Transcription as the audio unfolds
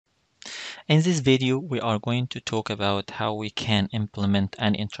In this video, we are going to talk about how we can implement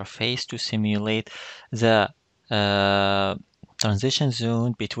an interface to simulate the transition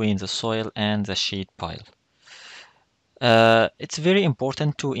zone between the soil and the sheet pile. It's very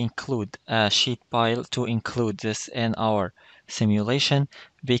important to include a sheet pile to include this in our simulation,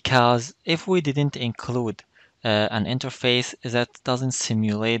 because if we didn't include an interface that doesn't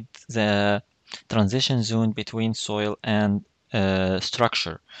simulate the transition zone between soil and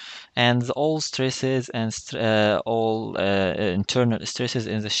structure, and all stresses and all internal stresses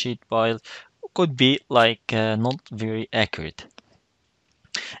in the sheet pile could be like not very accurate.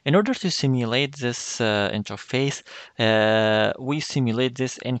 In order to simulate this interface, we simulate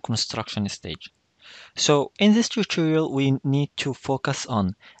this in construction stage. So in this tutorial, we need to focus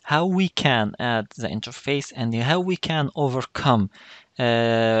on how we can add the interface and how we can overcome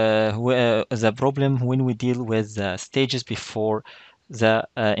the problem when we deal with the stages before the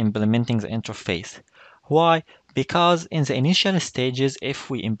implementing the interface. Why? Because in the initial stages, if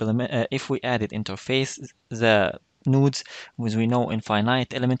we added interface, the nodes, as we know in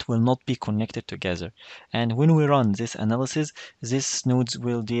finite element, will not be connected together. And when we run this analysis, these nodes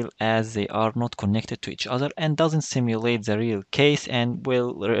will deal as they are not connected to each other and doesn't simulate the real case and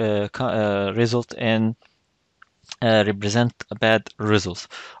will result in represent bad results.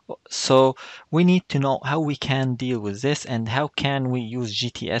 So we need to know how we can deal with this and how can we use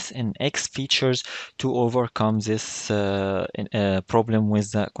GTSNX features to overcome this problem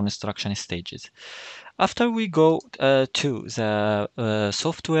with the construction stages. After we go to the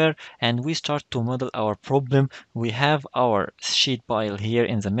software and we start to model our problem, we have our sheet pile here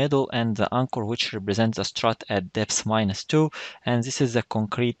in the middle and the anchor which represents the strut at depth -2, and this is the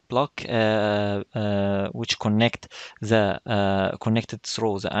concrete block which connected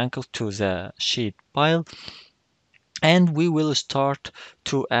through the ankle to the sheet pile. And we will start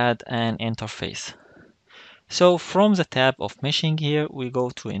to add an interface. So from the tab of meshing here, we go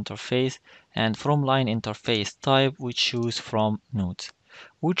to interface, and from line interface type, we choose from nodes.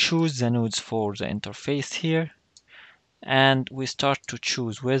 We choose the nodes for the interface here, and we start to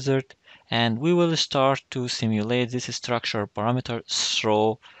choose wizard, and we will start to simulate this structure parameter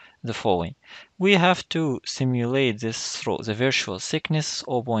through the following. We have to simulate this through the virtual thickness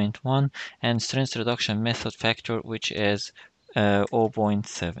 0.1 and strength reduction method factor, which is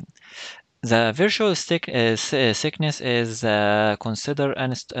 0.7. The virtual thickness is considered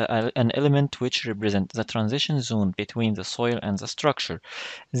an element which represents the transition zone between the soil and the structure.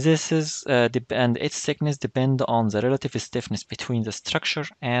 This is and its thickness depends on the relative stiffness between the structure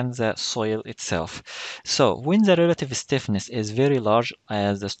and the soil itself. So when the relative stiffness is very large,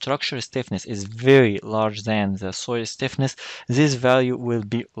 as the structure stiffness is very large than the soil stiffness, this value will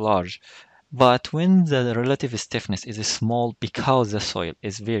be large. But when the relative stiffness is small because the soil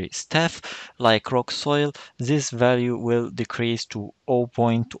is very stiff, like rock soil, this value will decrease to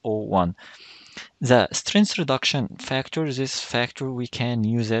 0.01. The strength reduction factor, this factor, we can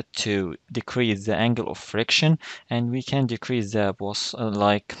use it to decrease the angle of friction, and we can decrease the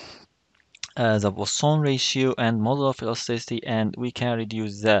the Poisson ratio and model of elasticity, and we can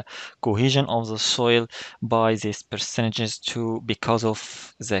reduce the cohesion of the soil by these percentages too, because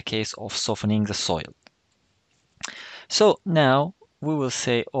of the case of softening the soil. So now we will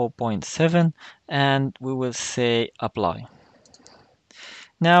say 0.7 and we will say apply.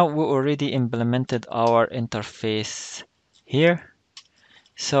 Now we already implemented our interface here.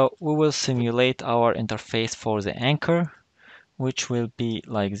 So we will simulate our interface for the anchor, which will be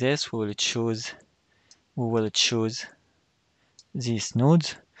like this. We will choose these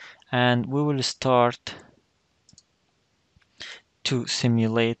nodes, and we will start to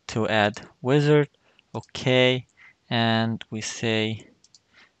simulate to add wizard. Okay, and we say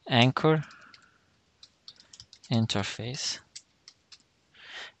anchor interface,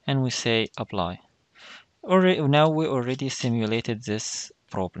 and we say apply. Now we already simulated this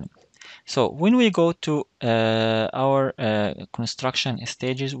problem. So when we go to our construction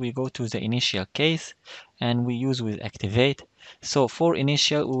stages, we go to the initial case and we use with activate. So for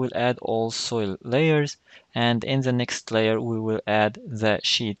initial, we will add all soil layers, and in the next layer, we will add the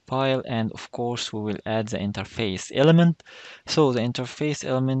sheet pile, and of course, we will add the interface element. So the interface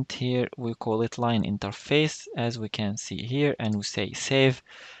element here, we call it line interface, as we can see here, and we say save.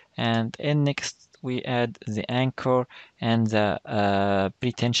 And in next, we add the anchor and the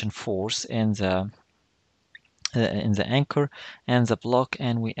pretension force in the anchor and the block,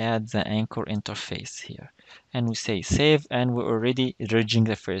 and we add the anchor interface here, and we say save, and we're already dredging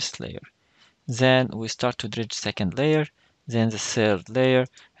the first layer. Then we start to dredge second layer, then the third layer,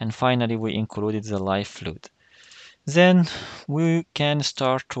 and finally we included the live fluid. Then we can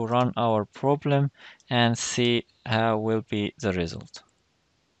start to run our problem and see how will be the result.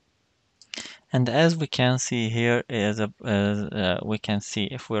 And as we can see here, we can see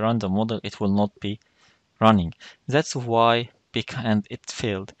if we run the model, it will not be running. That's why, and it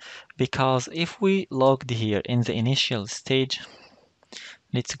failed. Because if we logged here in the initial stage,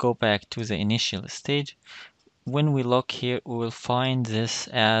 let's go back to the initial stage. When we log here, we will find this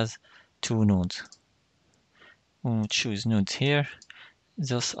as 2 nodes. When we choose nodes here,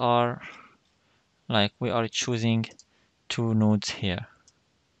 those are like we are choosing 2 nodes here.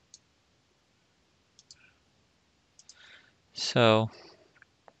 So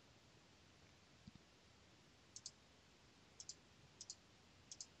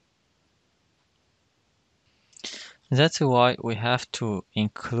that's why we have to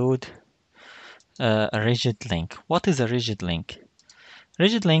include a rigid link. What is a rigid link?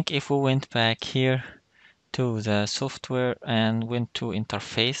 Rigid link, if we went back here to the software and went to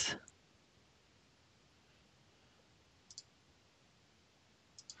interface,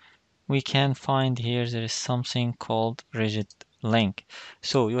 we can find here there is something called rigid link.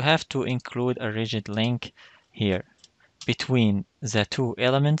 So you have to include a rigid link here between the 2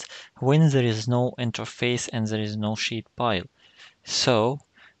 elements when there is no interface and there is no sheet pile. So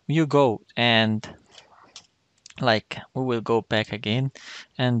you go and we will go back again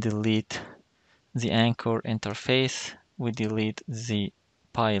and delete the anchor interface. We delete the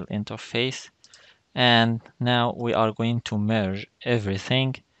pile interface. And now we are going to merge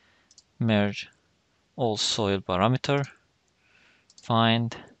everything. Merge all soil parameter.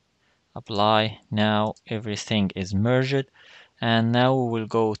 Find, apply. Now everything is merged. And now we will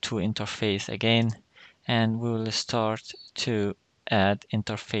go to interface again and we will start to add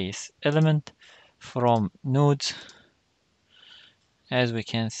interface element from nodes, as we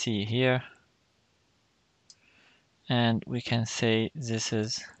can see here, and we can say this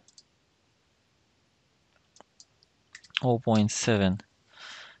is 0.7.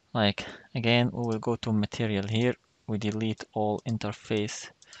 Again, we will go to material here, we delete all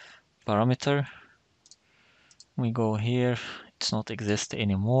interface parameter, we go here, it's not exist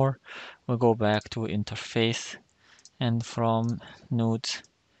anymore, we go back to interface, and from nodes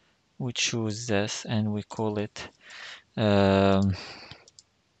we choose this and we call it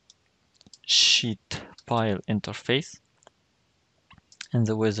sheet pile interface, and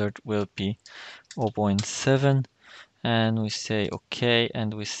the wizard will be 0.7, and we say OK,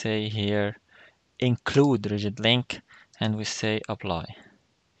 and we say here include rigid link, and we say apply.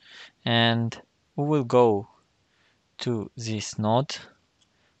 And we will go to this node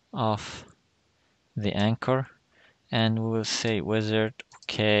of the anchor and we will say wizard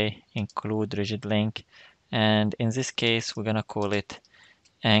OK, include rigid link, and in this case we're gonna call it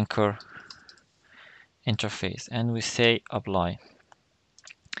anchor interface, and we say apply.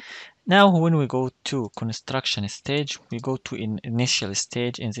 Now when we go to construction stage, we go to initial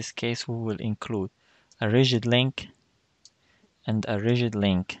stage. In this case we will include a rigid link and a rigid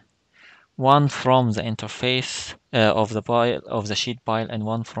link, one from the interface of the sheet pile and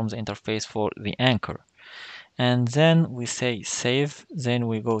one from the interface for the anchor. And then we say save, then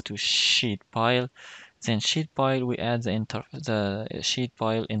we go to sheet pile, then sheet pile we add the sheet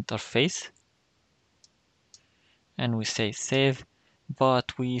pile interface, and we say save,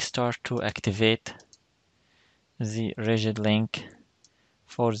 but we start to activate the rigid link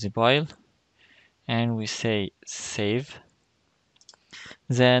for the pile, and we say save.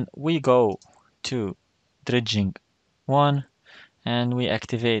 Then we go to dredging 1 and we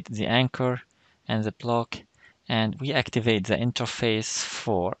activate the anchor and the block, and we activate the interface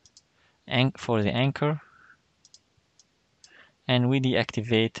for the anchor, and we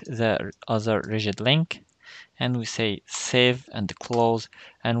deactivate the other rigid link, and we say save and close,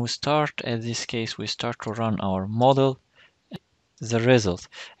 and we start, in this case we start to run our model. The result,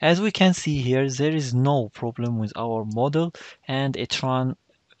 as we can see here, there is no problem with our model and it runs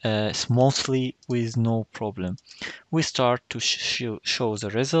smoothly with no problem. We start to show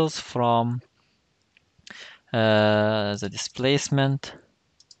the results from the displacement.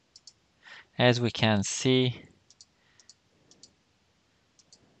 As we can see,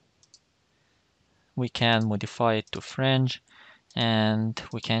 we can modify it to fringe and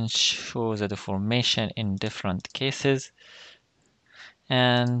we can show the deformation in different cases,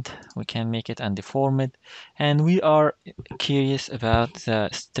 and we can make it undeformed, and we are curious about the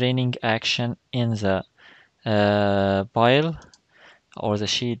straining action in the pile or the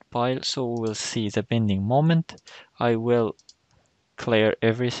sheet pile, so we will see the bending moment. I will clear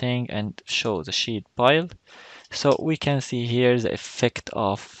everything and show the sheet pile, so we can see here the effect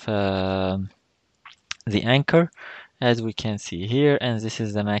of the anchor. as we can see here, and this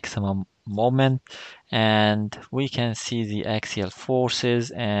is the maximum moment, and we can see the axial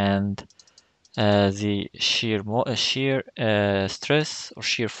forces and the shear stress or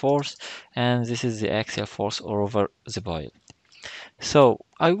shear force, and this is the axial force over the pile. So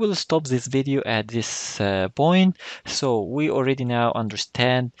I will stop this video at this point. So we already now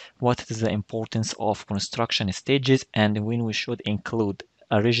understand what is the importance of construction stages and when we should include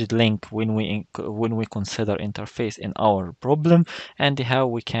a rigid link when we consider interface in our problem and how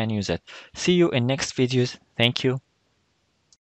we can use it. See you in next videos. Thank you.